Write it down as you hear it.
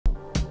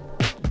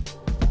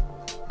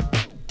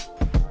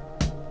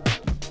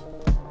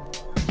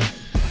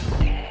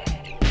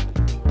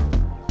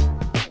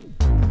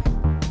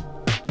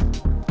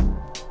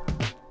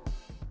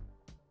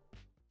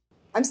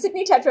I'm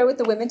Cydni Tetro with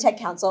the Women Tech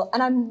Council,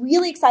 and I'm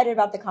really excited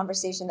about the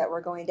conversation that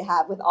we're going to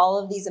have with all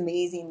of these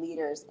amazing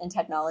leaders in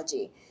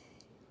technology.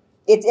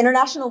 It's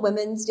International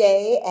Women's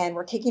Day, and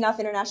we're kicking off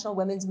International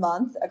Women's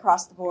Month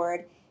across the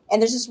board.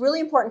 And there's this really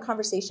important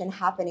conversation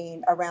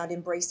happening around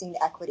embracing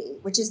equity,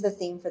 which is the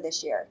theme for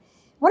this year.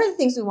 One of the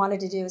things we wanted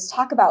to do is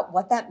talk about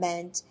what that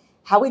meant,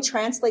 how we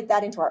translate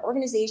that into our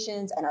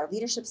organizations and our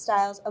leadership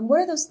styles, and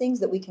what are those things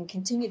that we can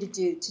continue to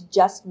do to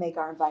just make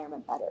our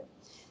environment better.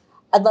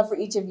 I'd love for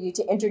each of you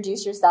to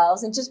introduce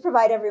yourselves and just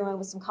provide everyone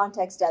with some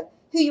context of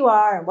who you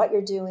are and what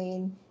you're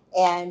doing,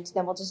 and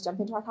then we'll just jump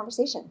into our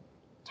conversation.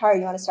 Tara,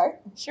 you want to start?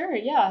 Sure,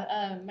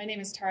 yeah. My name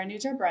is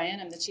Neujahr Bryan.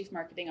 I'm the Chief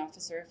Marketing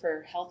Officer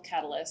for Health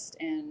Catalyst,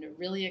 and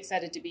really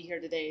excited to be here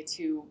today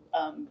to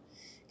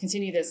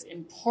continue this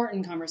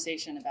important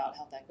conversation about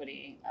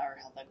equity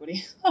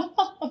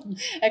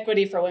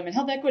for women.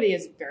 Health equity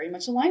is very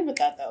much aligned with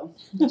that, though.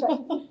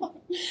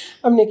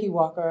 I'm Nikki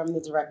Walker. I'm the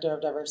Director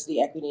of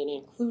Diversity, Equity, and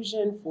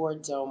Inclusion for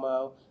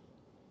Domo.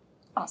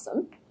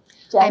 Awesome.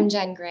 Jen? I'm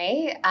Jen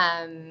Gray.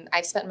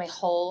 I've spent my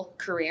whole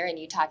career in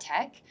Utah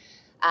Tech.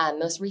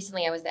 Most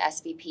recently, I was the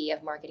SVP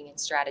of Marketing and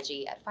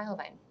Strategy at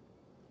Filevine.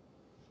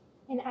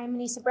 And I'm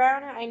Aniza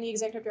Brown. I'm the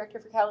Executive Director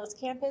for Catalyst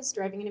Campus,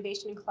 driving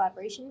innovation and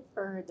collaboration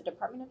for the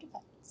Department of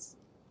Defense.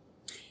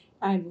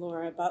 I'm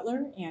Laura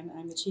Butler, and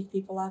I'm the Chief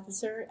People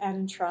Officer at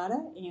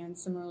Entrada, and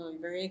similarly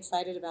very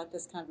excited about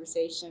this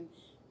conversation.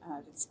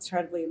 It's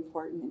incredibly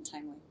important and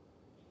timely.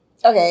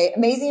 Okay,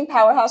 amazing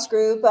powerhouse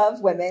group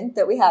of women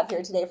that we have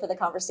here today for the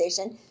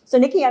conversation. So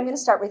Nikki, I'm going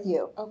to start with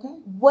you. Okay.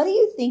 What do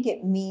you think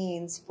it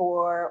means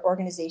for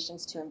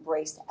organizations to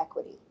embrace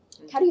equity?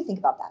 How do you think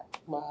about that?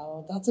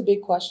 Wow, that's a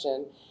big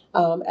question.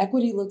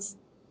 Equity looks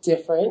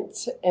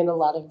different in a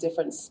lot of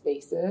different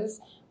spaces,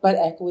 but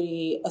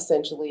equity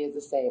essentially is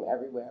the same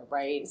everywhere,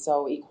 right?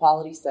 So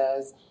equality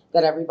says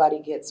that everybody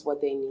gets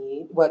what they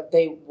need,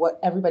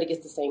 everybody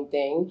gets the same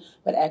thing,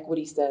 but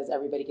equity says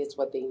everybody gets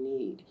what they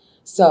need.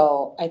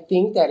 So I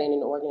think that in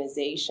an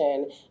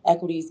organization,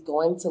 equity is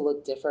going to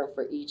look different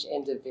for each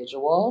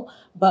individual,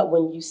 but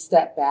when you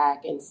step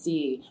back and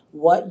see,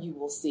 what you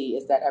will see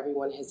is that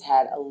everyone has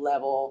had a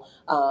level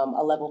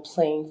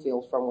playing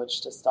field from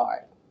which to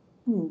start.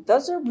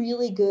 Those are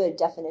really good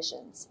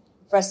definitions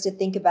for us to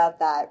think about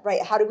that,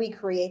 right? How do we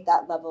create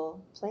that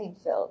level playing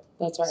field?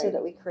 That's right. So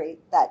that we create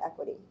that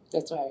equity.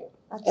 That's right.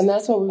 And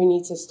that's what we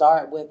need to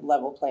start with,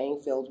 level playing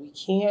field. We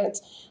can't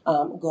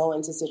go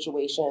into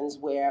situations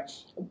where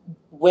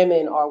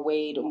women are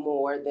weighed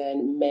more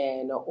than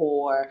men,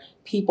 or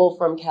people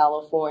from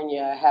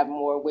California have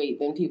more weight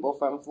than people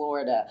from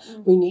Florida.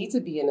 Mm-hmm. We need to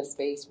be in a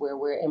space where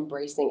we're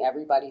embracing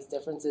everybody's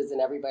differences and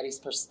everybody's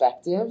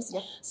perspectives,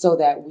 so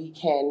that we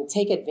can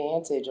take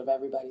advantage of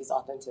everybody's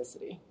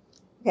authenticity.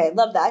 Okay,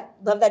 love that.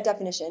 Love that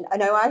definition. I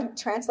know I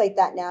translate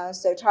that now.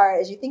 So Tara,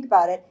 as you think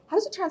about it, how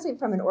does it translate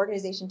from an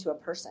organization to a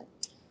person?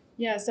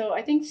 Yeah, so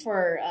I think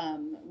for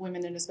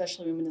women, and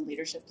especially women in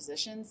leadership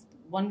positions,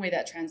 one way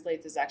that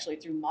translates is actually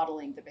through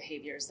modeling the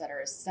behaviors that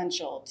are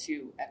essential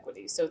to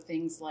equity. So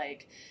things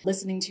like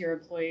listening to your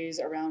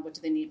employees around what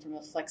do they need from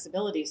a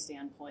flexibility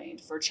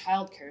standpoint, for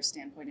childcare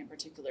standpoint in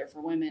particular.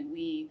 For women,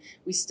 we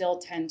still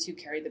tend to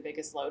carry the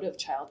biggest load of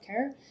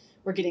childcare.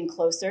 We're getting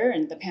closer,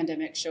 and the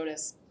pandemic showed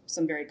us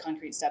some very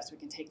concrete steps we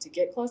can take to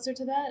get closer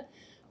to that.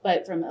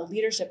 But from a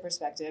leadership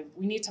perspective,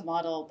 we need to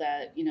model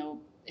that,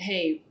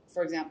 hey,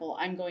 for example,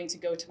 I'm going to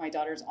go to my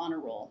daughter's honor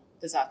roll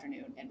this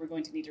afternoon, and we're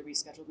going to need to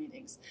reschedule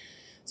meetings.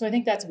 So I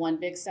think that's one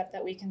big step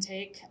that we can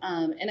take.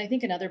 And I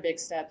think another big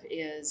step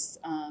is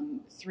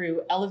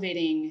through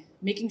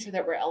making sure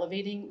that we're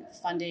elevating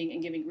funding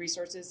and giving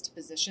resources to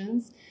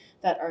positions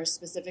that are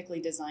specifically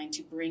designed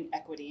to bring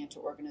equity into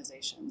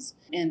organizations.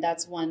 And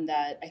that's one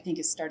that I think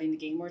is starting to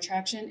gain more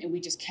traction, and we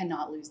just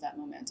cannot lose that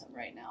momentum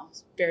right now.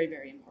 It's very,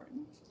 very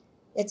important.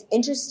 It's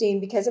interesting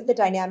because of the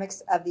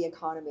dynamics of the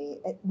economy.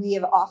 We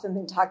have often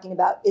been talking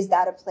about, is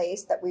that a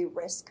place that we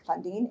risk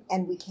funding?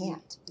 And we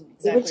can't.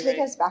 Exactly. It would take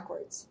us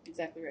backwards.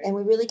 Exactly right. And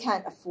we really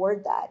can't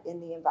afford that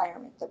in the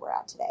environment that we're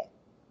at today.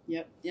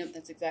 Yep,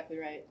 that's exactly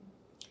right.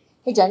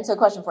 Hey, Jen, so a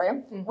question for you.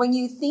 Mm-hmm. When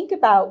you think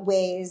about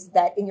ways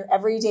that in your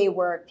everyday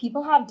work,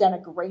 people have done a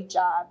great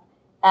job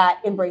at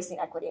embracing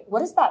equity, what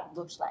does that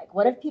look like?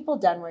 What have people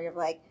done where you're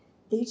like,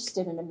 they just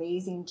did an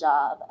amazing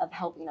job of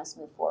helping us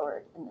move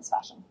forward in this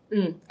fashion?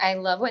 I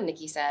love what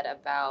Nikki said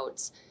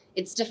about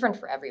it's different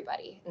for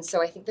everybody. And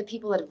so I think the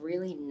people that have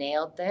really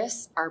nailed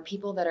this are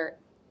people that are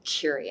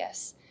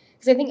curious.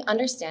 Because I think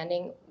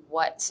understanding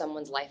what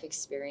someone's life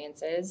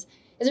experience is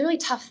a really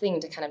tough thing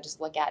to kind of just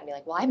look at and be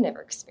like, well, I've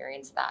never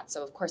experienced that.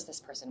 So of course this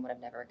person would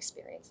have never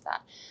experienced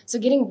that. So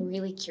getting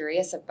really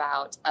curious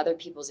about other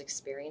people's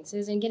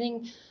experiences and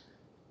getting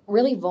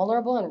really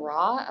vulnerable and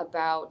raw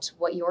about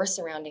what your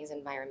surroundings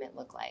environment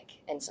look like.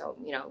 And so,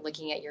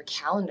 looking at your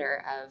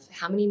calendar of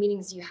how many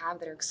meetings you have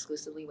that are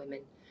exclusively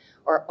women,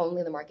 or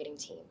only the marketing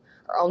team,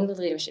 or only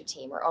the leadership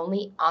team, or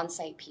only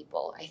on-site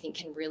people, I think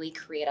can really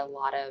create a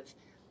lot of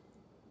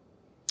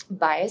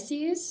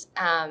biases.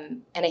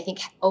 And I think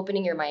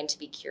opening your mind to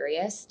be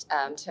curious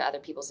to other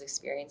people's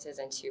experiences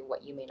and to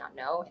what you may not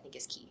know, I think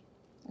is key.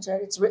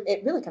 That's right.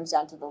 It really comes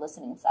down to the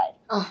listening side.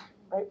 Oh.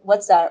 Right?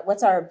 What's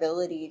our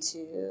ability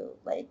to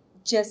like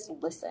just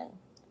listen?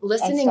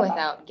 Listening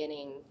without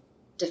getting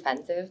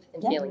defensive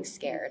and feeling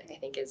scared, I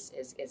think is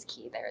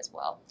key there as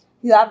well.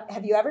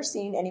 Have you ever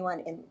seen anyone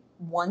in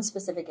one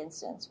specific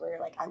instance where you're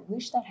like, I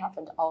wish that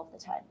happened all of the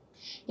time?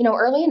 You know,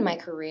 early in my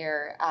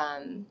career,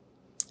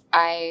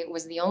 I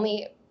was the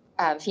only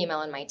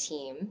female in my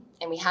team,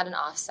 and we had an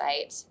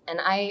offsite, and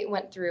I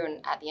went through,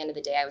 and at the end of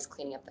the day, I was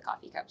cleaning up the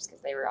coffee cups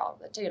because they were all,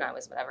 I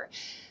was whatever.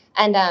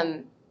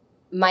 And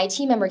my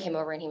team member came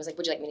over and he was like,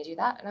 would you like me to do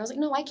that? And I was like,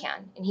 no, I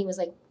can. And he was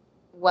like,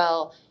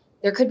 well,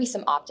 there could be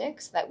some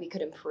optics that we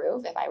could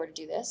improve if I were to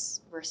do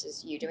this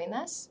versus you doing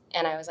this.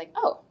 And I was like,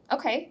 oh,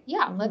 okay,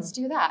 yeah, let's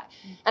do that.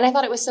 And I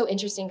thought it was so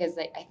interesting because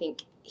I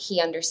think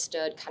he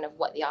understood kind of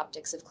what the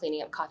optics of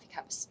cleaning up coffee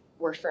cups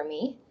were for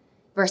me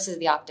versus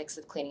the optics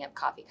of cleaning up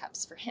coffee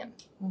cups for him,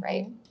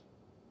 right?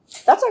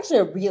 That's actually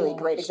a really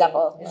great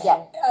example.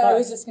 Yeah. I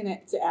was just going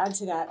to add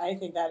to that. I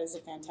think that is a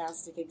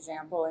fantastic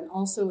example. And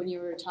also when you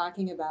were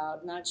talking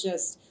about not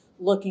just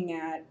looking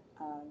at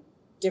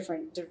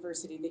different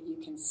diversity that you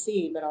can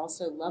see, but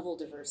also level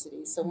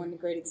diversity. So one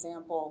great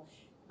example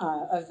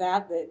of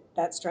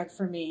that struck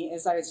for me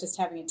is I was just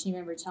having a team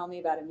member tell me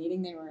about a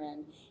meeting they were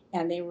in,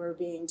 and they were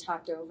being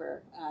talked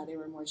over. They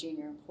were a more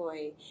junior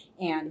employee,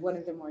 and one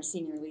of the more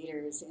senior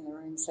leaders in the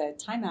room said,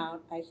 time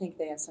out, I think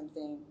they have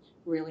something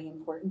really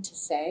important to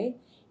say.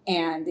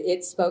 And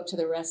it spoke to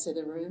the rest of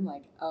the room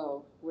like,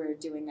 oh, we're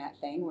doing that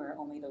thing where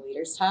only the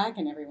leaders talk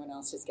and everyone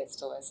else just gets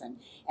to listen.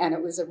 And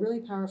it was a really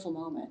powerful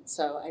moment.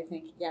 So I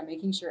think,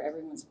 making sure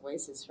everyone's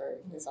voice is heard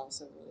is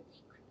also really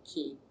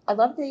key. I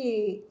love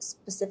the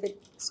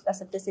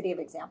specificity of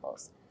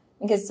examples,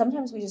 because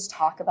sometimes we just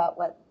talk about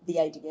what the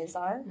ideas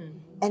are,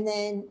 and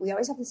then we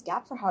always have this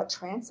gap for how it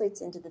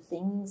translates into the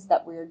things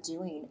that we're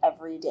doing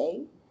every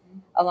day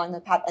along the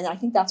path. And I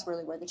think that's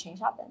really where the change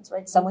happens,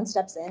 right? Someone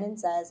steps in and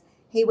says,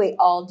 hey, wait,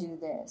 I'll do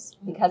this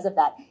because of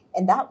that.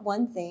 And that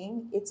one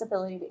thing, its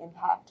ability to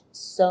impact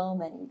so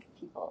many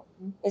people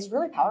is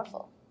really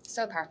powerful.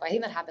 So powerful. I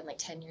think that happened like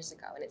 10 years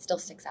ago, and it still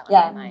sticks out in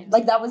my mind.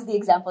 Like that was the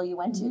example you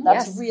went to.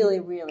 That's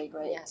really, really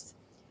great. Yes.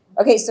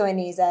 Okay, so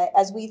Aniza,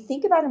 as we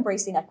think about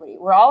embracing equity,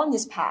 we're all on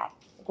this path.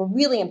 We're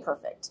really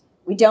imperfect.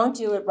 We don't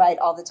do it right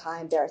all the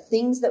time. There are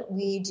things that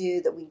we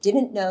do that we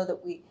didn't know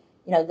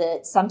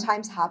that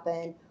sometimes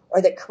happen,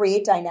 or that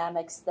create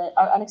dynamics that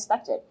are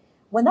unexpected.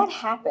 When that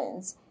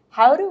happens,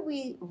 how do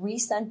we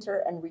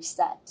recenter and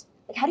reset?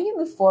 Like, how do you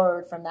move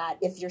forward from that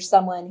if you're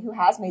someone who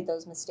has made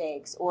those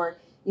mistakes, or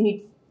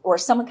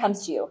someone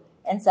comes to you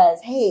and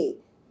says, hey,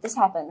 this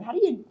happened. How do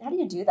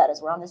you do that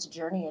as we're on this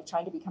journey of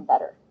trying to become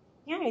better?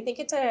 Yeah, I think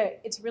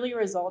it's really a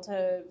result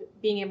of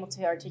being able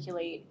to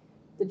articulate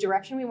the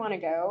direction we want to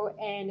go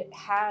and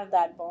have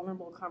that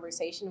vulnerable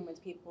conversation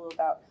with people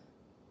about,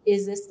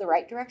 is this the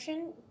right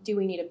direction? Do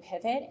we need to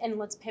pivot? And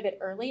let's pivot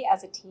early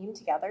as a team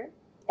together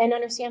and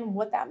understand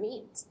what that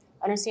means.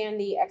 Understand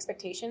the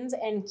expectations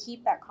and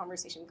keep that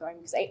conversation going,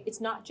 because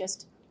it's not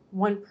just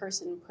one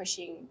person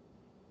pushing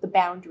the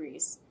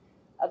boundaries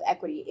of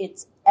equity.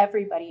 It's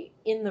everybody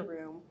in the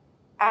room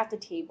at the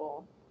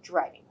table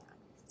driving that.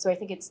 So I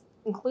think it's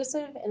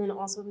inclusive, and then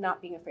also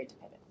not being afraid to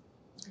pivot.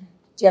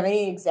 Do you have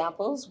any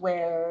examples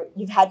where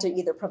you've had to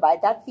either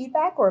provide that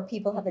feedback or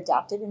people have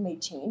adapted and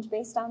made change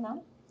based on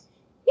that?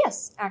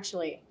 Yes,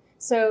 actually.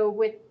 So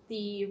with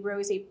the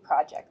Rosie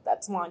project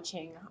that's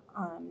launching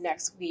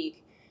next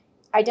week,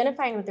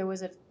 identifying that there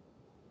was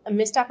a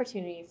missed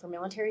opportunity for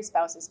military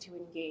spouses to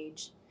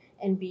engage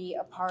and be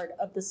a part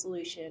of the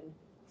solution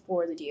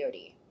for the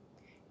DoD.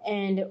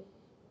 And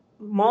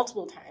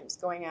multiple times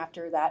going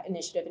after that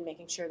initiative and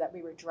making sure that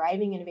we were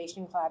driving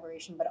innovation and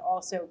collaboration, but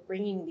also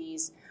bringing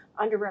these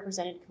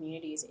underrepresented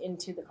communities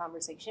into the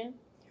conversation,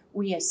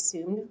 we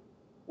assumed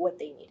what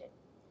they needed.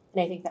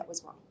 And I think that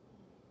was wrong.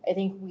 I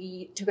think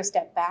we took a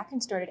step back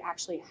and started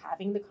actually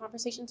having the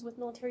conversations with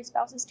military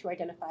spouses to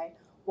identify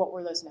what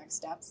were those next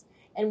steps.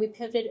 And we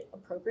pivoted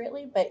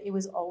appropriately, but it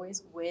was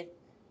always with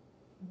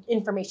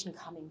information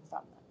coming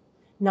from them,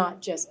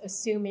 not just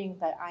assuming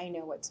that I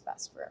know what's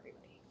best for everybody.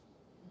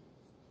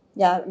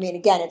 Yeah, I mean,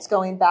 again, it's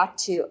going back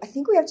to, I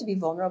think we have to be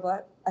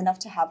vulnerable enough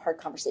to have hard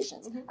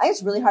conversations. I think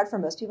it's really hard for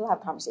most people to have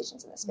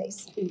conversations in this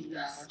space.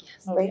 Yes.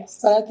 Right? Yes.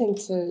 But I think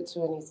to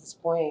Aniza's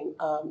point,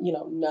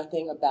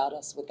 nothing about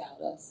us without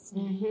us.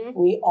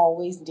 We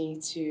always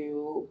need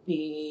to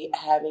be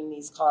having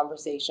these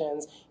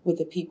conversations with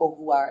the people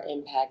who our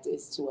impact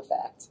is to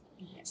affect.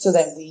 So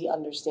that we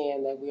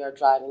understand that we are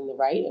driving the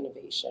right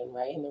innovation,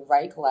 right, and the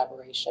right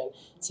collaboration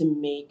to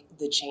make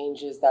the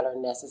changes that are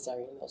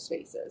necessary in those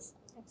spaces.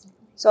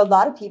 So a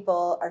lot of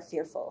people are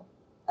fearful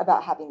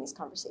about having these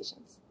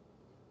conversations,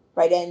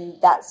 right?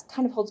 And that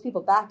kind of holds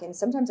people back. And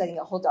sometimes I think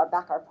it holds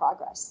back our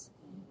progress.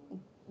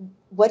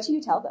 What do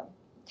you tell them?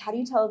 How do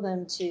you tell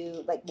them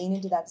to lean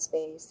into that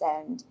space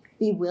and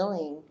be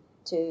willing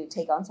to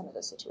take on some of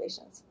those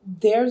situations.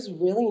 There's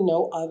really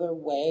no other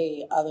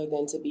way other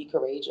than to be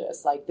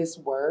courageous. Like, this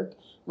work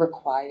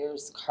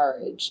requires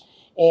courage.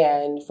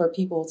 And for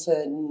people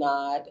to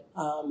not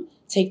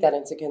take that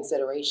into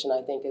consideration,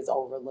 I think, is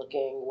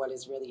overlooking what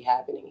is really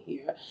happening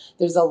here.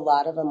 There's a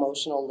lot of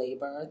emotional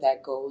labor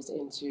that goes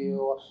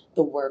into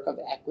the work of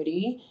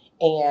equity,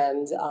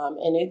 and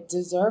it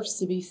deserves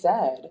to be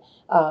said,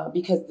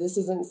 because this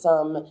isn't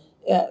some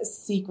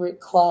secret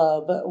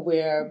club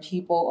where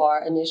people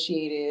are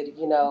initiated,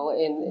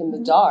 in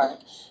the dark.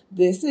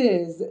 This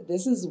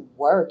is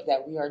work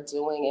that we are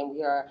doing, and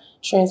we are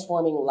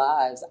transforming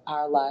lives,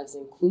 our lives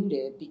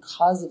included,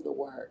 because of the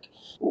work.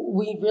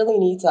 We really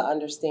need to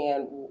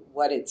understand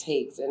what it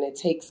takes, and it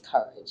takes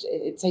courage.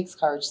 It takes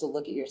courage to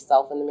look at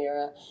yourself in the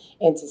mirror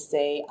and to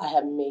say, I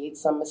have made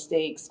some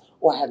mistakes,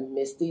 or have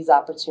missed these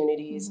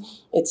opportunities.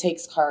 Mm-hmm. It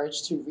takes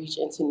courage to reach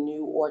into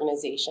new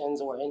organizations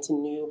or into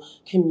new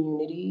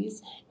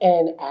communities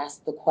and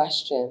ask the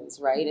questions,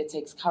 right? It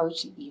takes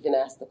courage to even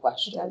ask the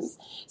questions.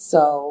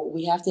 So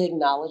we have to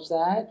acknowledge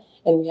that,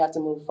 and we have to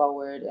move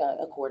forward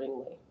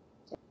accordingly.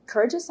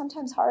 Courage is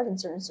sometimes hard in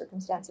certain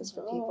circumstances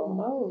for people.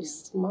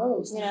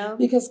 Most.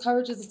 Because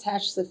courage is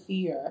attached to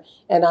fear.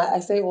 And I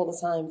say all the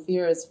time,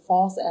 fear is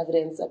false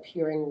evidence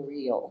appearing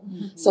real.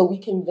 Mm-hmm. So we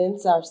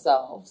convince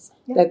ourselves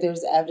that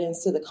there's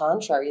evidence to the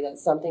contrary, that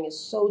something is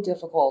so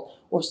difficult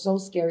or so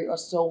scary or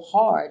so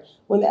hard,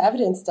 when the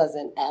evidence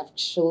doesn't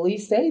actually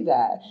say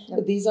that.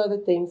 But these are the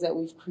things that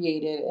we've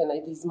created, and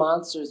these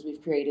monsters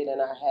we've created in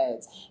our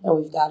heads. And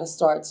we've got to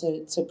start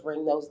to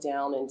bring those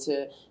down, and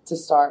to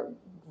start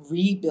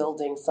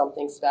rebuilding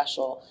something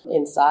special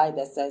inside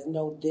that says,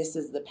 no, this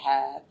is the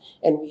path,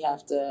 and we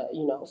have to,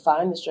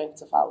 find the strength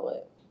to follow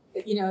it.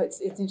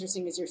 It's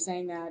interesting as you're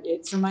saying that.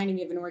 It's reminding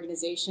me of an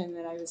organization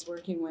that I was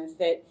working with,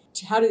 that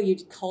how do you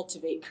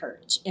cultivate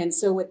courage? And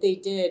so what they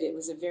did, it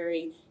was a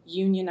very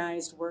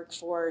unionized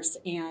workforce,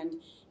 and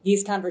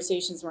these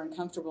conversations were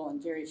uncomfortable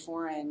and very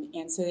foreign.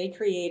 And so they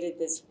created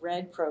this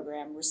red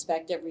program,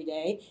 Respect Every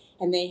Day,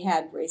 and they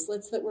had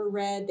bracelets that were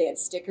red. They had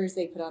stickers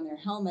they put on their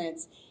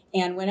helmets.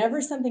 And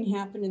whenever something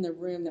happened in the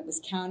room that was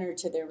counter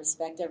to their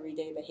Respect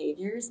Everyday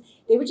behaviors,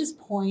 they would just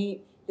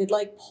point, they'd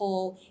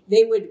pull,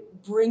 they would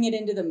bring it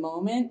into the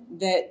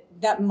moment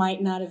that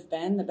might not have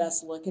been the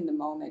best look in the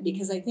moment.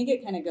 Because I think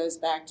it kind of goes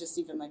back, just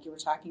even like you were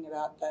talking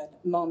about the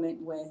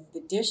moment with the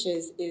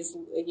dishes, is,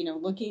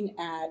 looking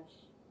at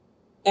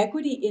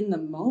equity in the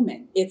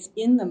moment. It's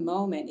in the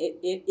moment.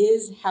 It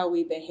is how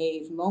we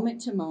behave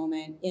moment to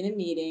moment in a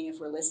meeting, if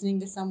we're listening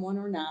to someone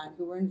or not,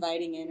 who we're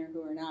inviting in or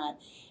who we're not.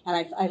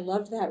 And I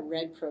love that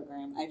RED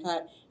program. I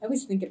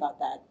always think about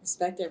that.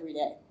 Respect every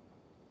day.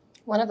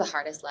 One of the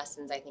hardest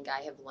lessons I think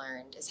I have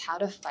learned is how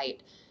to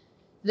fight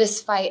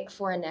this fight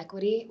for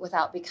inequity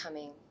without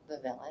becoming the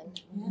villain.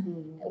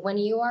 Mm-hmm. When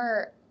you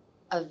are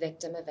a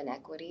victim of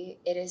inequity,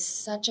 it is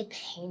such a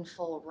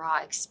painful, raw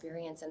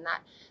experience, and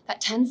that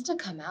tends to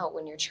come out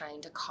when you're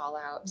trying to call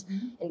out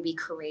and be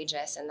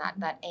courageous, and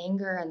that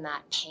anger and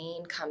that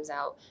pain comes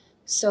out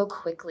so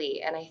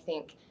quickly. And I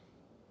think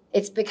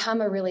it's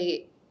become a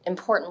really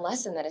important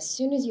lesson that as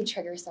soon as you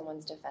trigger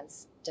someone's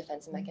defense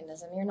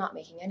mechanism, you're not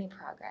making any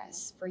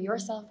progress for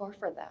yourself or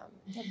for them.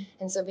 Mm-hmm.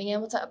 And so being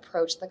able to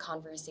approach the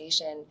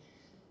conversation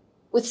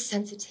with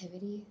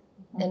sensitivity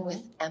and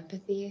with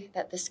empathy,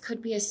 that this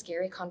could be a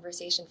scary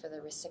conversation for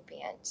the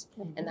recipient.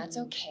 Mm-hmm. And that's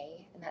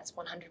okay. And that's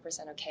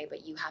 100% okay.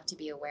 But you have to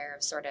be aware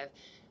of sort of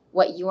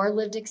what your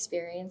lived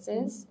experience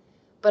is,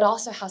 but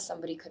also how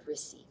somebody could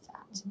receive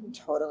that. Mm-hmm.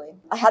 Totally.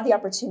 I had the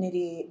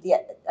opportunity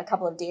a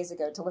couple of days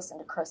ago to listen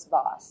to Chris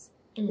Voss.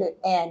 Mm-hmm.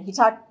 And he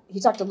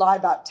talked a lot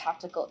about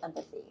tactical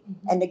empathy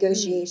and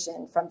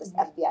negotiation from this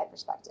FBI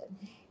perspective.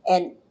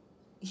 And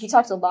he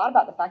talked a lot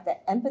about the fact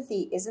that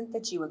empathy isn't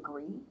that you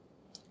agree,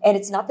 and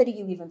it's not that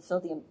you even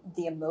feel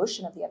the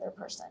emotion of the other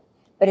person,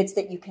 but it's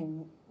that you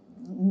can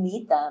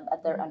meet them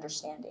at their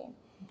understanding.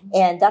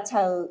 And that's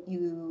how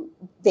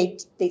they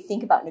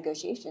think about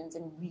negotiations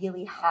in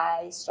really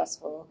high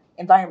stressful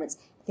environments.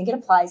 I think it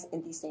applies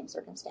in these same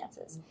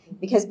circumstances,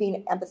 because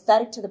being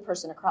empathetic to the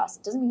person across,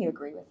 it doesn't mean you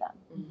agree with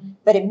them,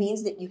 but it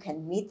means that you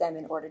can meet them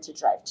in order to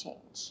drive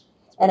change.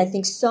 And I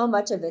think so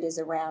much of it is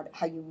around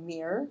how you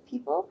mirror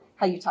people,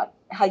 how you talk,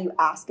 how you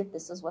ask if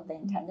this is what they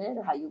intended,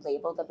 or how you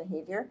label the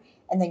behavior,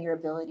 and then your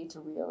ability to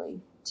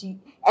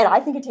and I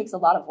think it takes a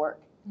lot of work.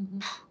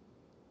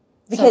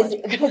 Because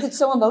it's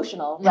so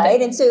emotional,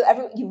 right? And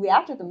so you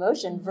react with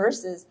emotion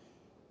versus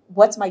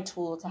what's my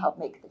tool to help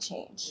make the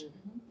change.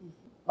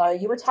 Laura,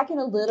 you were talking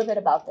a little bit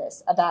about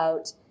this,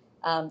 about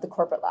the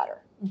corporate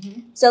ladder.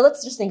 So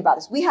let's just think about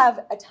this. We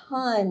have a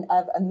ton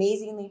of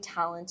amazingly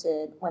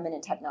talented women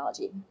in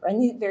technology. We're in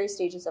the various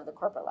stages of the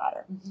corporate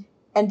ladder.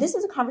 And this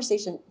is a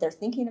conversation they're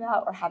thinking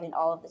about or having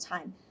all of the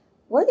time.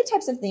 What are the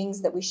types of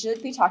things that we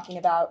should be talking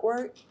about,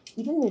 or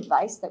even the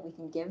advice that we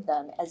can give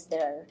them as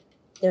they're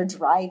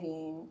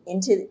driving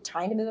into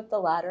trying to move up the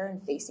ladder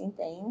and facing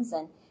things,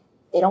 and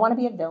they don't want to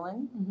be a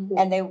villain,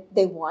 and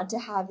they want to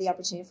have the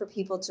opportunity for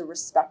people to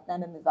respect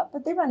them and move up,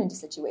 but they run into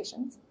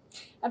situations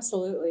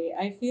Absolutely.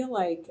 I feel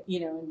like,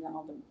 in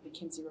all the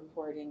McKinsey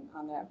reporting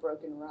on that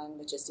broken rung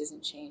that just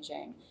isn't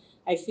changing,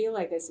 I feel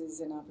like this is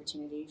an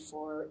opportunity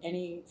for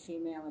any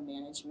female in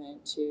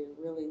management to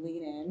really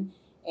lean in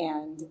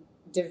and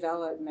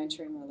develop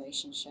mentoring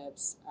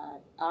relationships,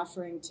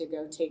 offering to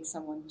go take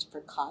someone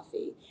for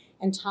coffee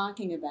and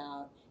talking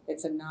about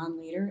it's a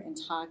non-leader and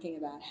talking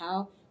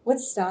about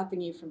what's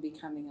stopping you from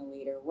becoming a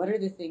leader? What are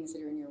the things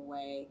that are in your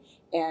way?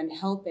 And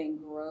helping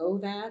grow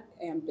that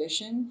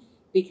ambition.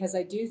 Because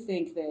I do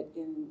think that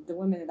in the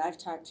women that I've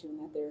talked to, and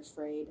that they're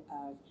afraid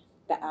of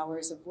the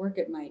hours of work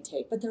it might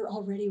take, but they're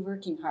already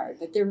working hard,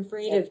 but they're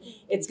afraid of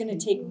it's going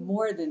to take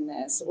more than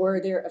this, or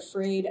they're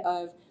afraid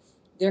of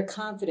their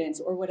confidence,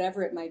 or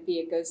whatever it might be.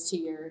 It goes to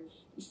your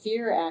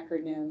fear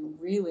acronym,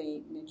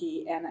 really,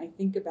 Nikki, and I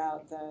think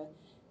about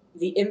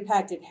the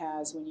impact it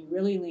has when you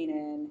really lean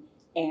in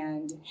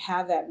and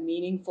have that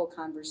meaningful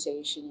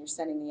conversation. You're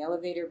sending the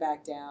elevator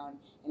back down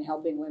and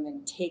helping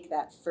women take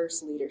that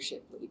first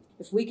leadership leap.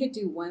 If we could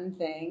do one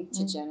thing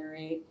to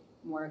generate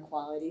more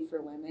equality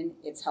for women,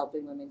 it's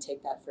helping women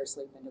take that first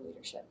leap into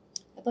leadership.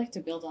 I'd like to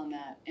build on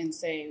that and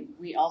say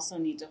we also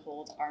need to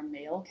hold our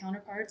male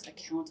counterparts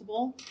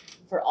accountable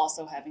for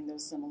also having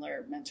those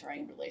similar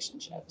mentoring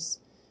relationships.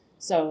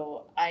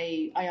 So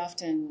I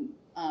often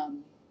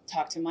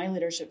talk to my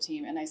leadership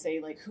team and I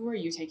say, like, who are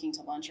you taking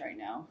to lunch right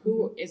now?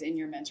 Who is in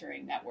your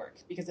mentoring network?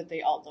 Because if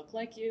they all look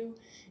like you,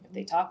 if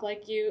they talk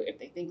like you, if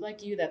they think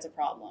like you, that's a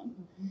problem.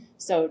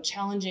 So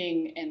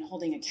challenging and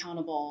holding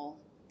accountable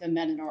the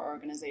men in our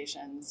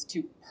organizations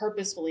to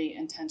purposefully,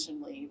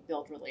 intentionally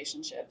build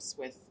relationships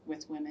with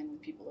women,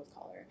 with people of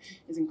color,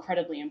 is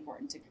incredibly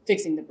important to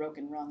fixing the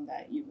broken rung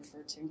that you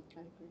referred to.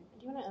 I agree.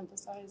 I do want to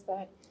emphasize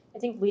that I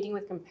think leading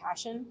with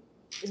compassion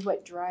is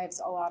what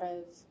drives a lot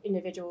of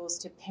individuals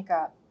to pick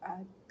up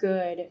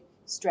good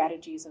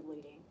strategies of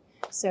leading.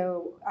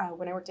 So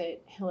when I worked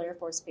at Hill Air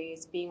Force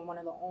Base, being one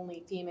of the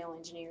only female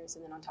engineers,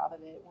 and then on top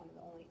of it, one of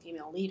the only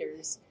female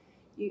leaders,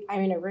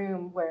 I'm in a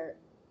room where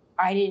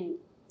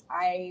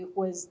I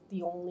was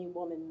the only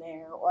woman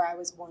there, or I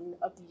was one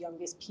of the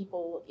youngest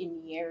people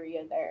in the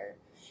area there.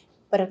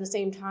 But at the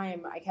same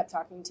time, I kept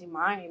talking to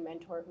my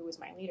mentor, who was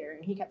my leader,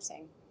 and he kept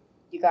saying,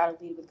 you got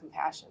to lead with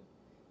compassion.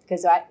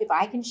 Because if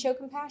I can show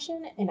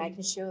compassion and I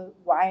can show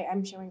why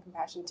I'm showing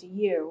compassion to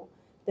you,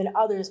 then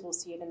others will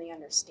see it and they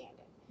understand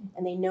it.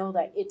 And they know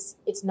that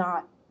it's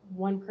not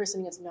one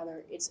person against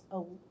another. It's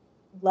a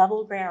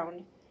level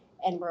ground,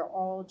 and we're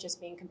all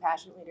just being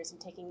compassionate leaders and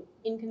taking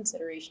in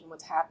consideration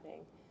what's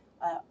happening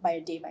by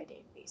a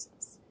day-by-day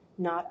basis.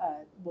 Not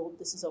well,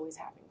 this is always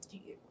happening to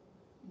you.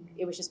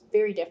 It was just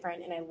very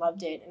different, and I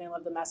loved it, and I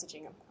love the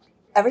messaging of it.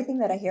 Everything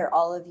that I hear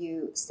all of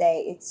you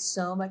say, it's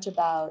so much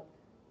about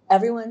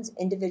everyone's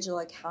individual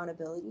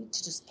accountability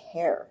to just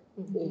care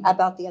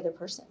about the other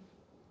person,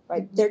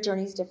 right? Their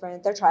journey's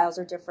different, their trials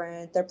are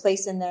different, their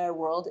place in their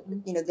world,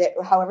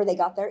 however they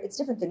got there, it's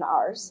different than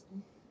ours.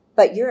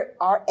 But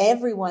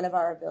every one of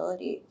our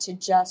ability to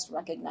just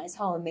recognize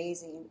how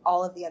amazing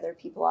all of the other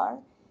people are.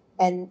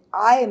 And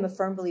I am a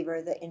firm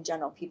believer that in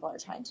general, people are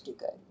trying to do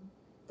good,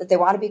 that they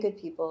want to be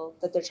good people,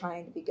 that they're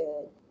trying to be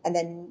good. And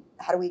then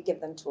how do we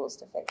give them tools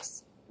to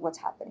fix what's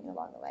happening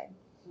along the way?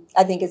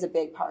 I think is a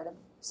big part of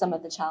some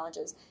of the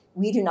challenges.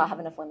 We do not have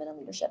enough women in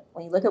leadership.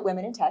 When you look at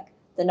women in tech,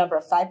 the number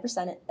of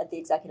 5% at the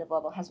executive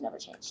level has never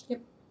changed.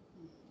 Yep.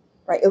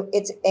 Right?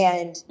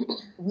 And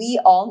we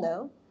all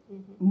know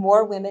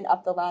more women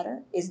up the ladder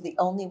is the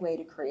only way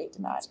to create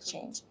dramatic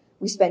change.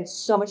 We spend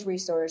so much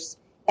resource,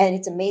 and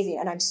it's amazing.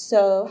 And I'm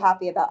so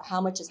happy about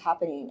how much is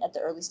happening at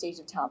the early stage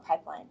of talent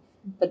pipeline.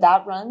 But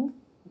that rung,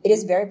 it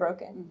is very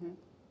broken.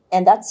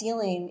 And that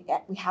ceiling,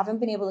 we haven't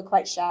been able to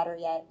quite shatter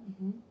yet.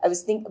 I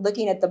was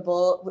looking at the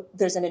Bold,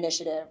 there's an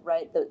initiative,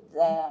 right?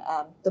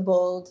 The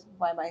Bold,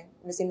 why am I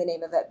missing the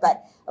name of it?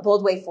 But a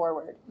Bold Way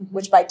Forward,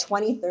 which by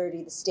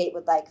 2030, the state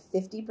would like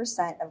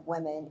 50% of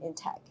women in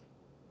tech.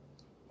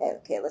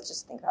 Okay, let's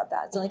just think about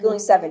that. It's only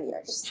 7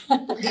 years.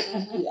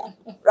 Yeah.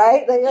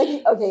 Right?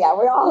 Okay, yeah,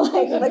 we're all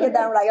like, look at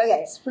that, we're like,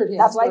 okay,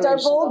 that's why it's our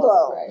bold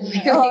goal.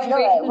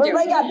 Right. We're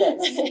like at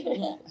this.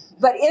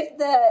 But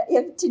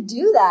if to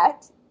do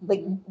that,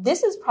 like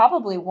this is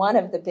probably one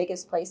of the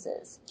biggest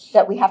places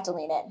that we have to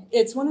lean in.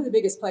 It's one of the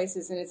biggest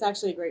places, and it's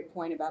actually a great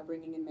point about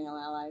bringing in male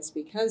allies.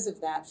 Because of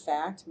that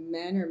fact,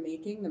 men are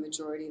making the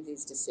majority of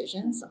these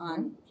decisions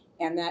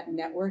and that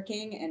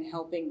networking and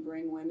helping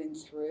bring women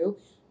through.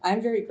 I'm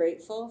very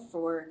grateful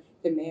for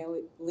the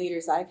male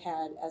leaders I've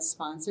had as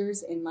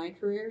sponsors in my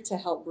career to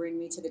help bring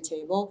me to the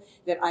table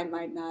that I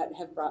might not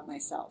have brought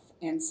myself.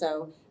 And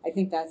so I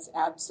think that's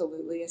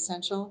absolutely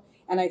essential.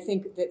 And I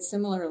think that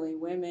similarly,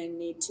 women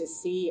need to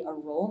see a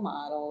role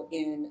model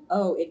in,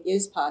 it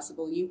is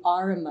possible. You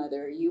are a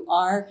mother. You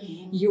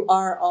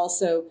are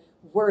also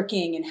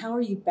working. And how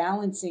are you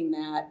balancing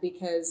that?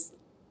 Because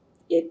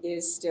it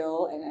is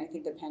still, and I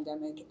think the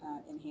pandemic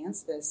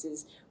enhanced this,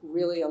 is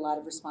really a lot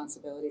of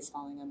responsibilities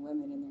falling on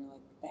women, and they're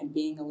like, and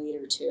being a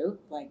leader too,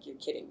 like, you're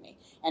kidding me.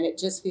 And it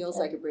just feels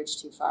like a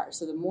bridge too far.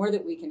 So the more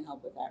that we can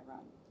help with that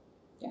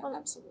run,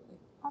 absolutely.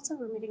 Also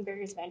removing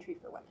barriers of entry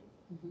for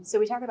women. Mm-hmm. So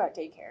we talk about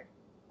daycare.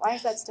 Why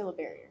is that still a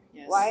barrier?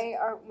 Yes. Why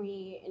aren't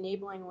we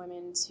enabling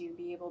women to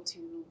be able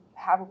to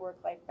have a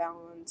work-life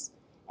balance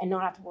and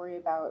not have to worry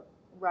about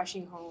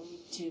rushing home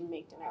to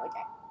make dinner? Like,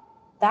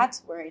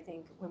 that's where I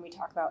think when we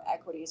talk about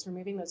equity, is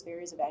removing those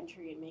barriers of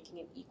entry and making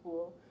it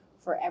equal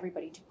for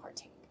everybody to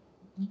partake.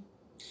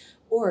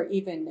 Or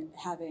even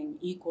having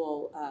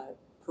equal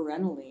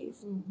parental leave,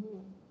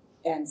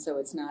 and so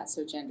it's not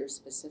so gender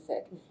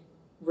specific,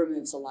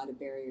 removes a lot of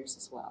barriers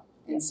as well.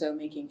 And so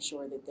making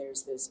sure that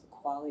there's this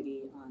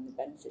equality on the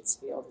benefits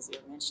field, as you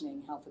were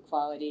mentioning, health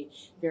equality,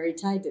 very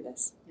tied to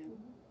this. Yeah.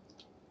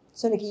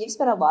 So Nikki, you've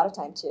spent a lot of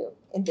time too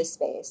in this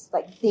space,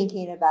 like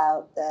thinking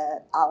about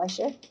the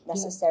allyship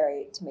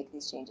necessary to make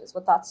these changes.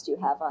 What thoughts do you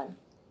have on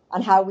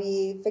how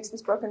we fix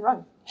this broken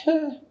run?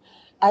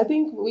 I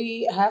think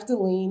we have to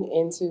lean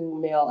into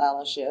male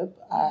allyship.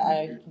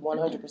 I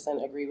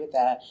 100% agree with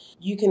that.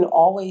 You can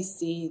always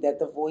see that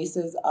the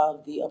voices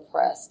of the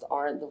oppressed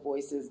aren't the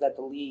voices that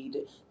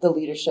the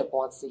leadership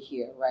wants to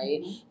hear,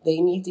 right? Mm-hmm. They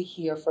need to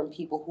hear from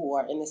people who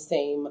are in the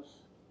same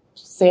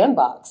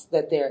sandbox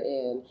that they're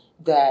in,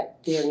 that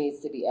there needs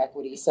to be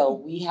equity. So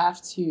we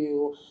have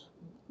to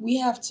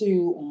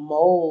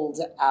mold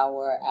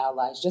our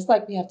allies, just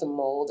like we have to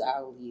mold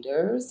our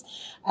leaders.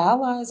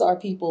 Allies are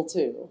people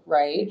too,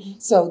 right? Mm-hmm.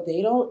 So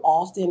they don't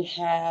often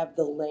have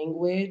the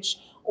language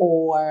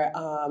or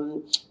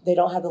they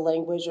don't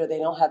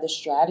have the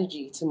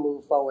strategy to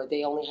move forward.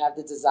 They only have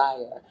the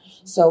desire.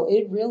 So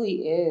it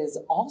really is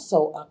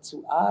also up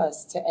to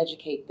us to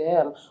educate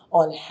them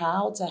on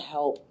how to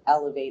help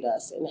elevate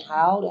us and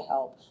how to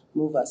help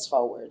move us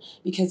forward,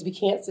 because we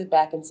can't sit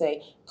back and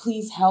say,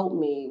 please help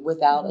me,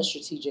 without a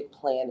strategic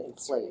plan in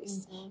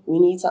place. Mm-hmm. We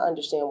need to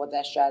understand what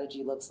that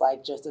strategy looks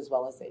like just as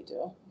well as they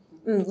do.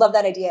 Love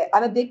that idea.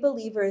 I'm a big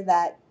believer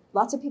that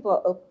lots of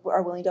people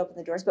are willing to open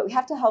the doors, but we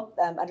have to help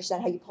them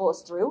understand how you pull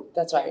us through.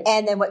 That's right.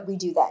 And then what we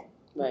do then.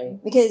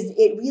 Right. Because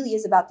it really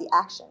is about the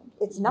action.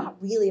 It's not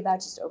really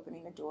about just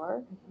opening a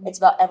door. Mm-hmm. It's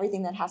about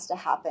everything that has to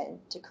happen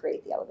to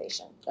create the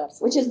elevation.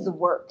 Absolutely. Which is the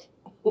work.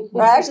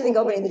 But I actually think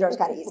opening the door is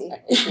kind of easy.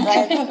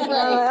 Right?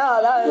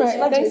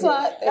 Thanks a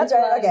lot. That's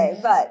right. Okay.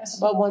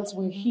 But once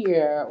we're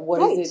here,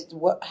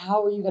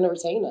 how are you going to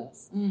retain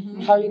us?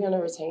 Mm-hmm. How are you going to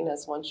retain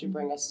us once you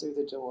bring us through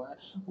the door?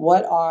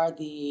 What are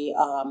the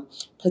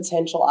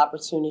potential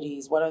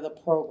opportunities? What are the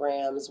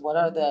programs? What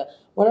are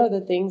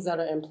the things that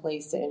are in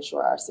place to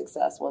ensure our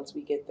success once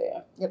we get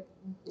there? Yep.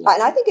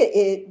 And I think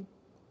it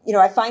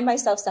I find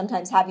myself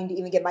sometimes having to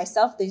even give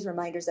myself these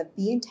reminders of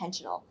be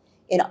intentional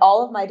in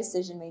all of my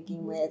decision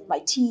making with my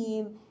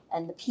team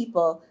and the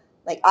people.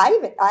 Like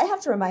I have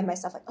to remind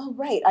myself, like, oh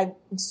right, I'm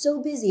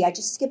so busy, I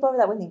just skip over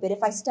that one thing. But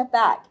if I step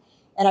back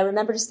and I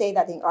remember to say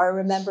that thing, or I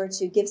remember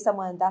to give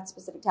someone that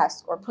specific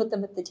task, or put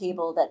them at the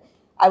table that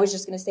I was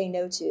just going to say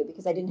no to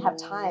because I didn't have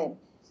time.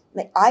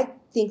 Like, I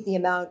think the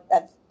amount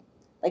of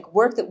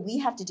work that we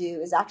have to do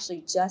is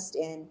actually just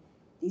in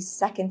these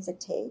seconds it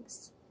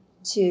takes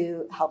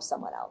to help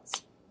someone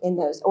else in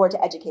those, or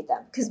to educate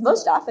them. Because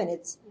most often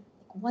it's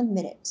 1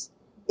 minute.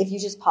 If you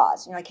just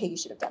pause, and you're like, hey, you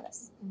should have done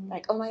this. Mm-hmm.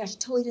 Like, oh my gosh, I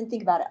totally didn't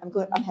think about it.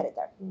 I'm headed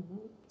there. Mm-hmm.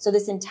 So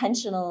this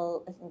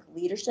intentional, I think,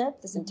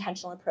 leadership, this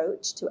intentional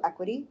approach to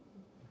equity,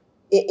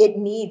 it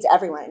needs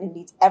everyone, and it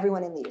needs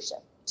everyone in leadership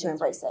to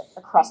embrace it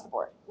across the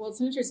board. Well, it's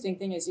an interesting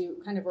thing as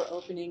you kind of were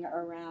opening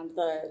around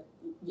the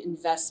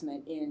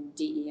investment in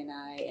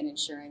DE&I and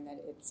ensuring that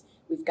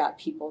we've got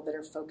people that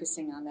are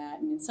focusing on that.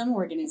 And in some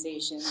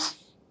organizations,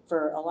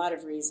 for a lot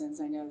of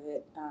reasons, I know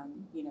that,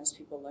 as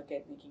people look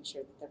at making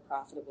sure that they're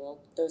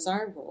profitable, those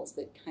are roles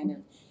that kind of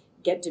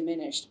get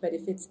diminished. But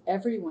if it's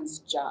everyone's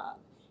job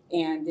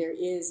and there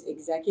is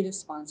executive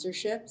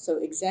sponsorship, so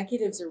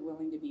executives are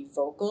willing to be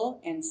vocal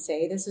and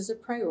say this is a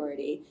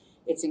priority,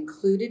 it's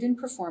included in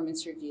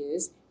performance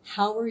reviews.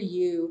 How are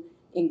you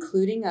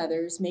including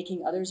others,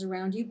 making others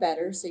around you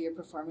better? So your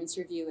performance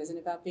review isn't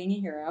about being a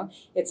hero.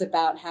 It's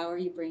about how are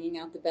you bringing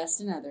out the best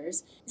in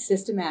others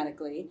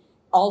systematically.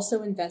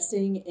 Also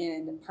investing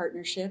in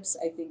partnerships.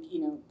 I think,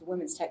 the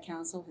Women's Tech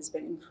Council has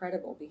been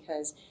incredible,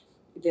 because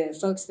the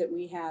folks that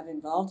we have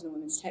involved in the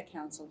Women's Tech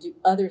Council do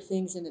other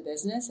things in the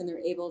business, and they're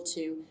able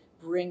to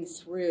bring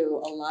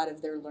through a lot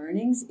of their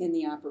learnings in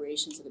the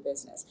operations of the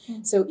business.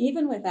 Mm-hmm. So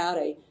even without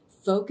a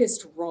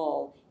focused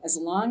role, as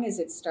long as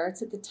it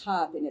starts at the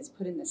top and it's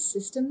put in the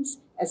systems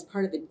as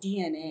part of the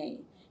DNA,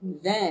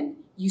 then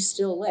you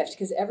still lift.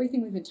 Because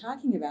everything we've been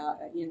talking about,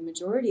 the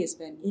majority has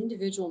been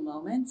individual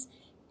moments.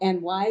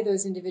 And why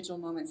those individual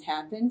moments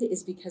happened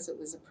is because it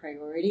was a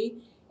priority.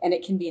 And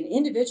it can be an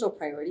individual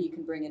priority you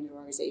can bring into an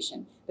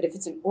organization. But if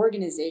it's an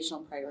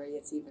organizational priority,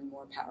 it's even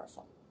more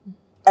powerful.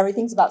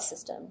 Everything's about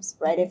systems,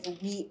 right? If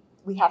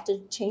we have to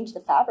change the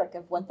fabric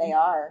of what they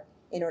are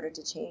in order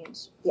to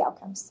change the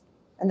outcomes.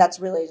 And that's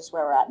really just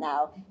where we're at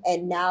now.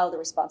 And now the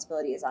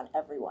responsibility is on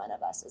every one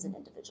of us as an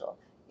individual.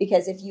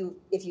 Because if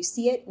you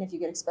see it and if you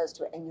get exposed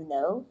to it and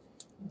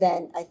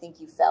then I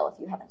think you fell if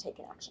you haven't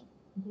taken action.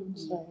 Mm-hmm.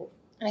 So.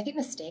 And I think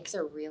the stakes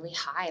are really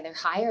high. They're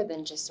higher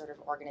than just sort of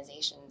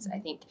organizations. I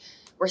think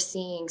we're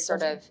seeing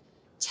sort of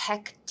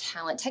tech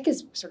talent, tech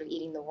is sort of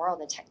eating the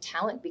world, and tech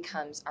talent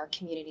becomes our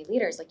community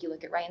leaders. Like you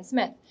look at Ryan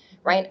Smith.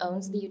 Ryan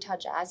owns the Utah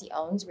Jazz. He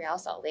owns Real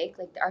Salt Lake.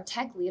 Like our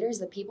tech leaders,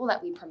 the people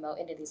that we promote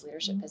into these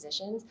leadership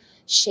positions,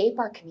 shape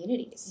our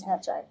communities.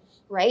 That's right.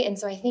 Right. And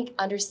so I think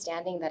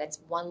understanding that it's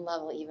one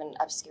level even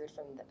obscured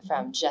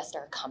from just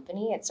our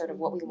company, it's sort of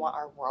what we want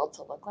our world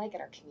to look like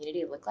and our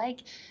community to look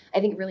like, I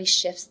think really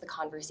shifts the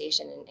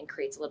conversation and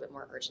creates a little bit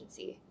more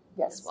urgency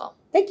as well.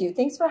 Thank you.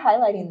 Thanks for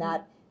highlighting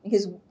that,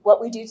 because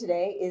what we do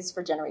today is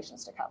for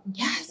generations to come.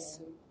 Yes.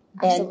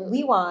 And Absolutely.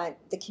 we want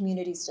the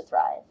communities to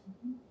thrive.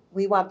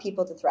 We want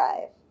people to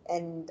thrive.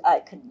 And I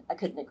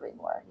couldn't agree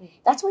more.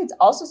 That's why it's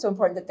also so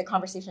important that the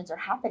conversations are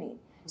happening,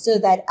 so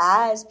that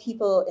as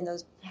people in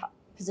those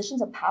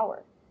positions of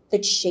power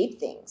that shape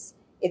things,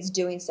 it's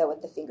doing so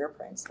with the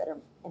fingerprints that are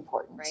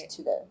important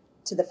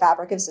to the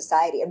fabric of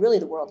society and really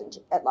the world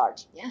at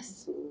large.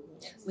 Yes.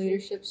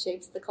 Leadership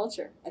shapes the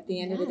culture at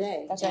the end of the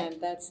day. That's right.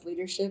 And that's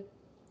leadership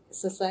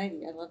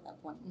society. I love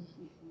that point.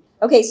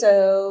 Okay,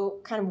 so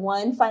kind of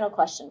one final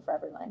question for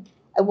everyone.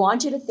 I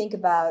want you to think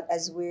about,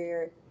 as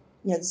we're,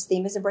 this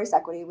theme is embrace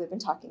equity. We've been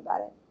talking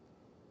about it.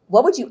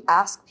 What would you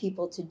ask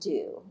people to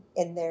do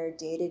in their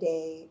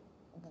day-to-day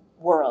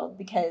world?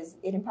 Because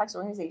it impacts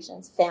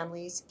organizations,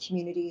 families,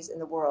 communities,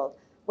 and the world.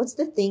 What's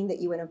the thing that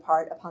you would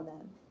impart upon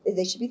them that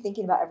they should be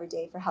thinking about every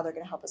day for how they're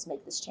going to help us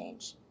make this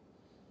change?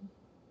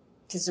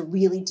 Because it's a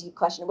really deep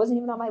question. It wasn't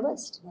even on my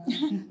list.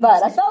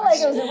 But I felt like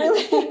it was a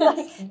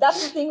really,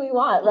 that's the thing we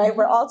want, right?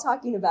 We're all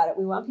talking about it.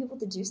 We want people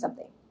to do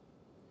something.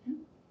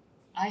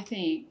 I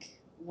think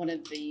one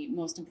of the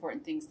most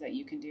important things that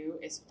you can do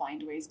is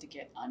find ways to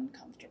get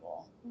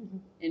uncomfortable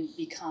and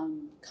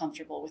become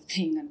comfortable with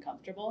being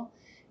uncomfortable.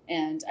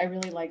 And I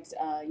really liked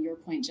your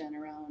point, Jen,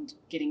 around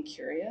getting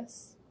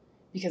curious,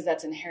 because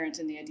that's inherent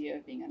in the idea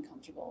of being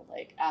uncomfortable,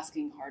 like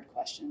asking hard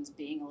questions,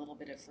 being a little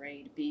bit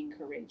afraid, being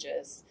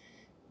courageous,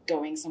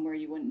 going somewhere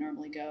you wouldn't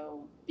normally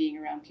go, being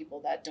around people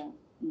that don't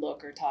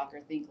look or talk or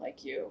think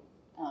like you.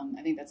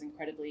 I think that's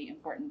incredibly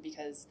important,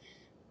 because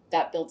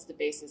that builds the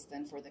basis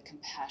then for the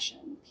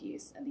compassion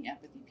piece and the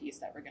empathy piece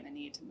that we're going to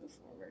need to move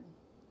forward.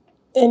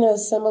 In a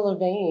similar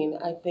vein,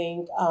 I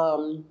think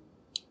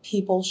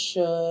people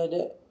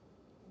should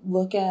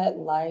look at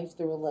life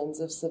through a lens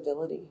of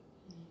civility.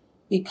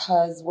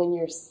 Because when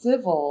you're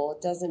civil,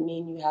 it doesn't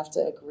mean you have to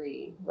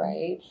agree,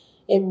 right?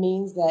 It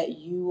means that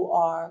you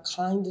are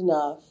kind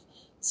enough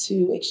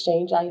to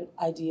exchange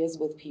ideas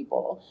with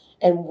people.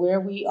 And where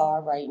we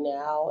are right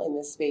now in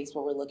this space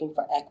where we're looking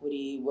for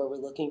equity, where we're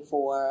looking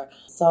for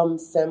some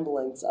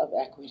semblance of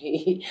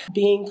equity,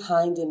 being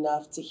kind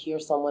enough to hear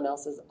someone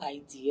else's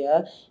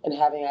idea and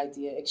having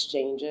idea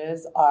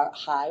exchanges are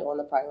high on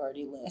the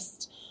priority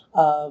list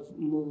of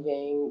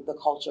moving the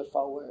culture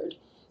forward.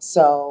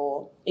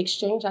 So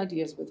exchange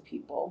ideas with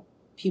people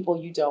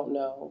you don't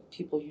know,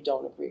 people you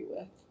don't agree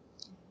with.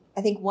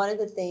 I think one of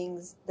the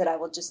things that I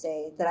will just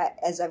say that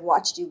as I've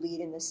watched you lead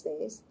in this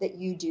space, that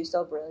you do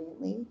so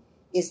brilliantly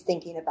is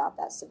thinking about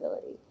that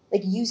civility.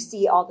 Like, you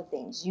see all the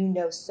things, you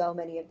know so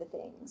many of the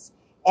things.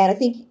 And I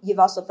think you've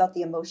also felt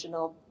the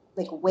emotional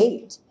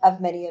weight of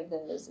many of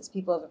those as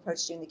people have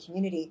approached you in the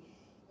community.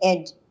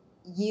 And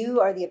you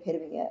are the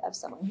epitome of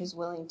someone who's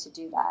willing to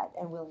do that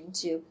and willing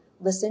to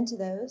listen to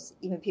those,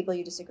 even people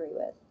you disagree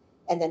with,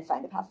 and then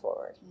find a path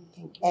forward.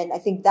 And I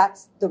think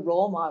that's the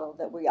role model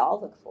that we all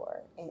look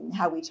for in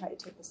how we try to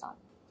take this on.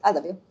 I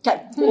love you.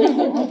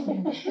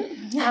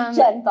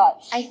 Jen,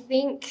 thoughts? I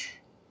think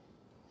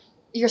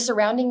your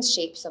surroundings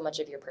shape so much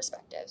of your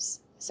perspectives.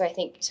 So I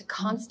think to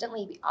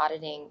constantly be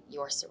auditing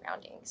your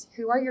surroundings.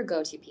 Who are your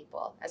go-to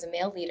people? As a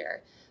male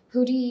leader,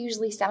 who do you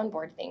usually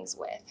soundboard things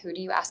with? Who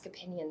do you ask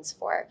opinions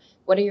for?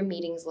 What do your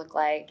meetings look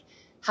like?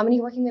 How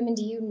many working women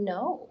do you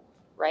know?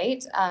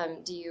 Right?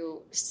 Do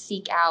you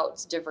seek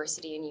out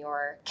diversity in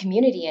your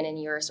community and in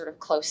your sort of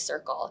close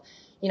circle?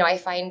 I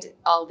find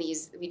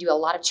we do a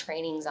lot of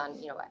trainings on,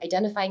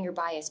 identifying your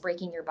bias,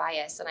 breaking your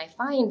bias. And I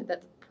find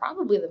that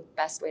probably the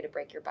best way to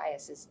break your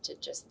bias is to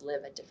just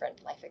live a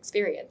different life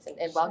experience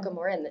and welcome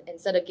more in,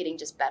 instead of getting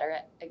just better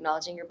at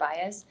acknowledging your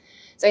bias.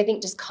 So I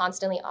think just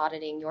constantly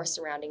auditing your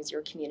surroundings,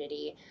 your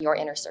community, your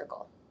inner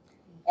circle.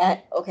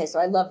 Okay, so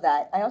I love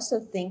that. I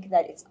also think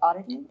that it's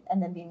auditing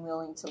and then being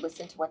willing to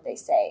listen to what they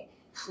say.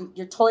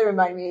 You're totally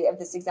reminding me of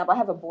this example. I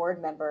have a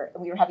board member,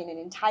 and we were having an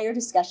entire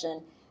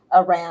discussion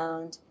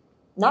around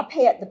not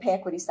the pay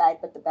equity side,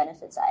 but the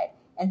benefit side,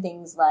 and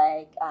things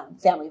like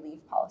family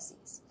leave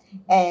policies.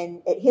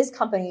 And at his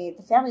company,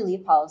 the family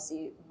leave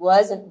policy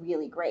wasn't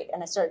really great.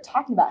 And I started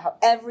talking about how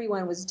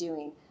everyone was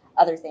doing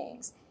other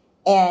things.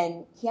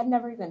 And he had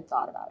never even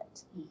thought about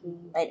it.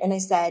 Right? And I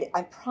said,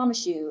 I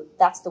promise you,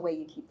 that's the way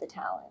you keep the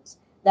talent.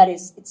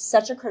 It's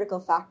such a critical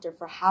factor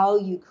for how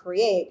you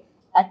create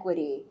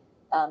equity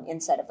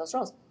inside of those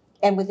roles.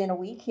 And within a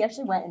week, he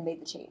actually went and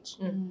made the change.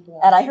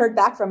 And I heard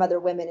back from other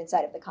women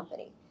inside of the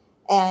company.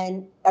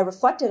 And I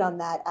reflected on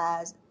that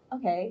as,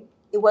 okay,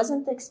 it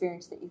wasn't the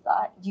experience that you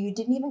thought. You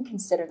didn't even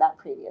consider that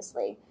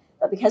previously.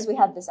 But because we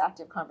had this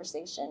active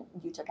conversation,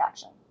 you took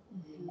action.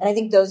 And I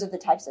think those are the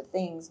types of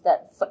things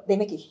that they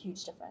make a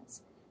huge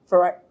difference.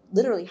 for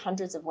literally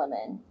hundreds of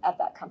women at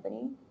that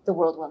company, the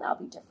world will now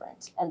be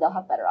different and they'll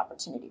have better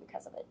opportunity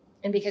because of it.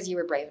 And because you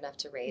were brave enough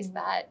to raise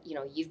that,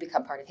 you've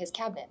become part of his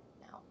cabinet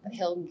now that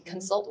he'll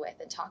consult with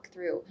and talk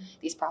through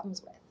these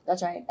problems with.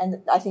 That's right.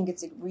 And I think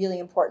it's a really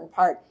important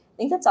part. I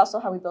think that's also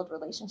how we build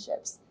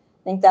relationships.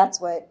 I think that's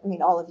what,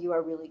 all of you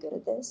are really good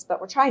at this, but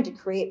we're trying to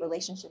create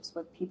relationships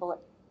with people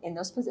in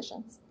those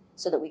positions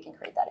so that we can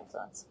create that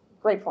influence.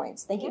 Great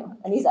points. Thank you.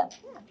 Aniza.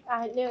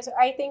 So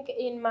I think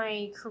in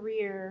my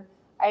career,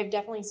 I've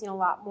definitely seen a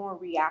lot more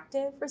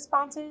reactive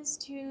responses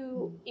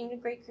to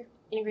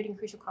integrating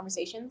crucial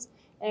conversations.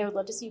 And I would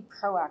love to see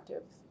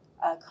proactive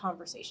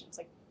conversations,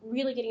 like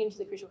really getting into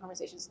the crucial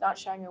conversations, not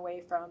shying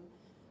away from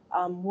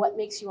what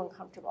makes you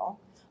uncomfortable,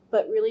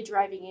 but really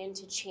driving in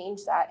to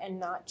change that and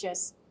not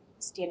just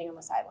standing on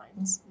the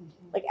sidelines,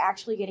 like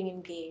actually getting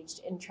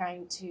engaged and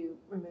trying to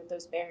remove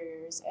those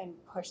barriers and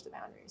push the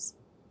boundaries.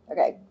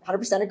 Okay,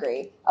 100%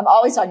 agree. I'm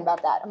always talking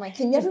about that. I'm like,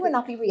 can everyone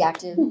not be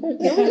reactive? Can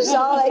we just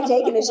all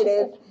take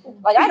initiative?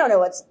 Like, I don't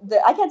know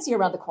I can't see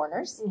around the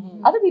corners.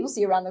 Other people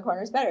see around the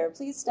corners better.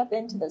 Please step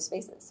into those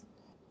spaces.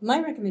 My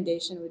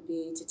recommendation would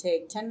be to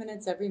take 10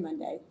 minutes every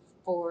Monday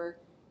for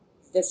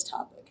this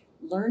topic.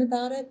 Learn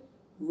about it,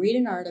 read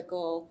an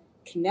article,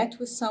 connect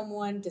with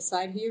someone,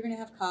 decide who you're going to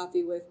have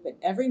coffee with, but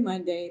every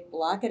Monday,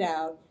 block it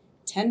out,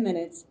 10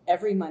 minutes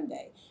every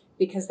Monday,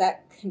 because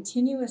that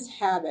continuous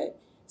habit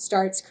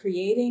starts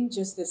creating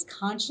just this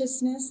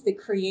consciousness that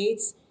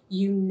creates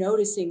you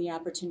noticing the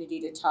opportunity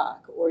to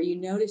talk or you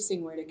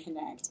noticing where to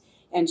connect.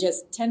 And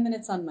just 10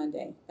 minutes on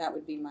Monday, that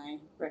would be my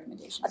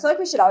recommendation. I feel like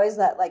we should always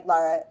let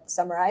Lara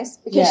summarize,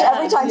 because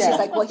every time she's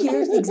like, well,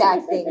 here's the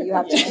exact thing you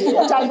have to do,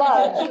 which I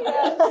love.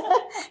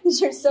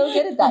 You're so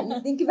good at that. You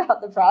think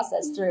about the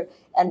process through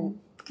and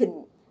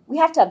we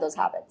have to have those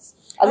habits.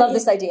 I love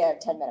this idea of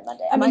 10-minute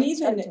Monday.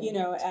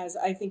 As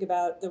I think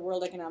about the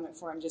World Economic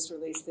Forum just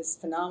released this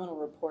phenomenal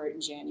report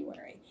in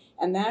January.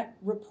 And that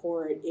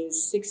report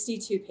is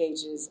 62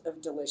 pages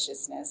of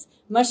deliciousness,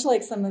 much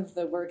like some of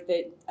the work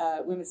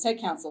that Women's Tech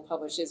Council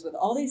publishes with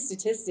all these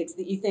statistics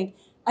that you think,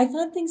 I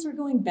thought things were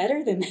going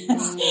better than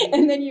this.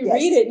 And then you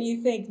read it and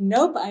you think,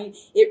 nope,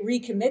 it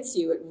recommits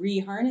you, it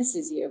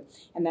reharnesses you.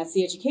 And that's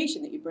the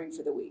education that you bring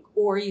for the week.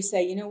 Or you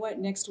say, you know what,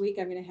 next week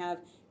I'm going to have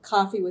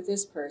coffee with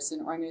this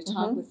person, or I'm going to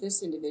talk with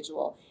this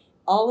individual.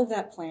 All of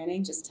that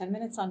planning, just 10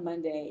 minutes on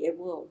Monday, it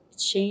will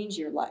change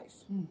your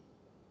life.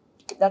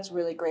 That's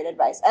really great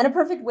advice. And a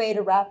perfect way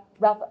to wrap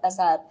us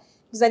up,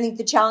 because I think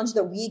the challenge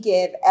that we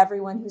give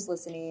everyone who's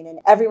listening and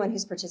everyone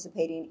who's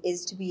participating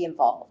is to be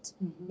involved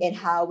in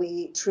how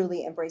we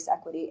truly embrace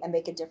equity and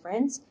make a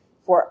difference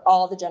for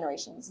all the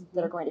generations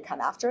that are going to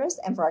come after us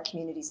and for our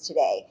communities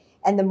today.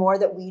 And the more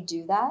that we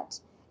do that,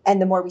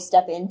 and the more we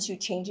step into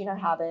changing our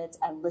habits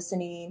and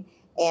listening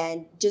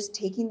and just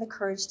taking the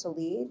courage to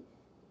lead,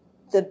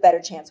 the better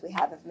chance we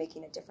have of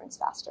making a difference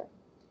faster.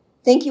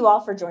 Thank you all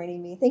for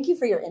joining me. Thank you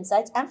for your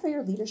insights and for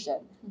your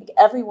leadership. Like,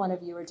 every one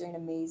of you are doing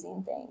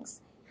amazing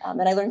things.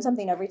 And I learn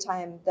something every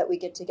time that we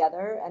get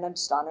together, and I'm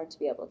just honored to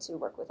be able to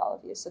work with all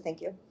of you. So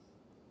thank you.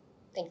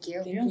 Thank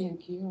you.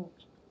 Thank you.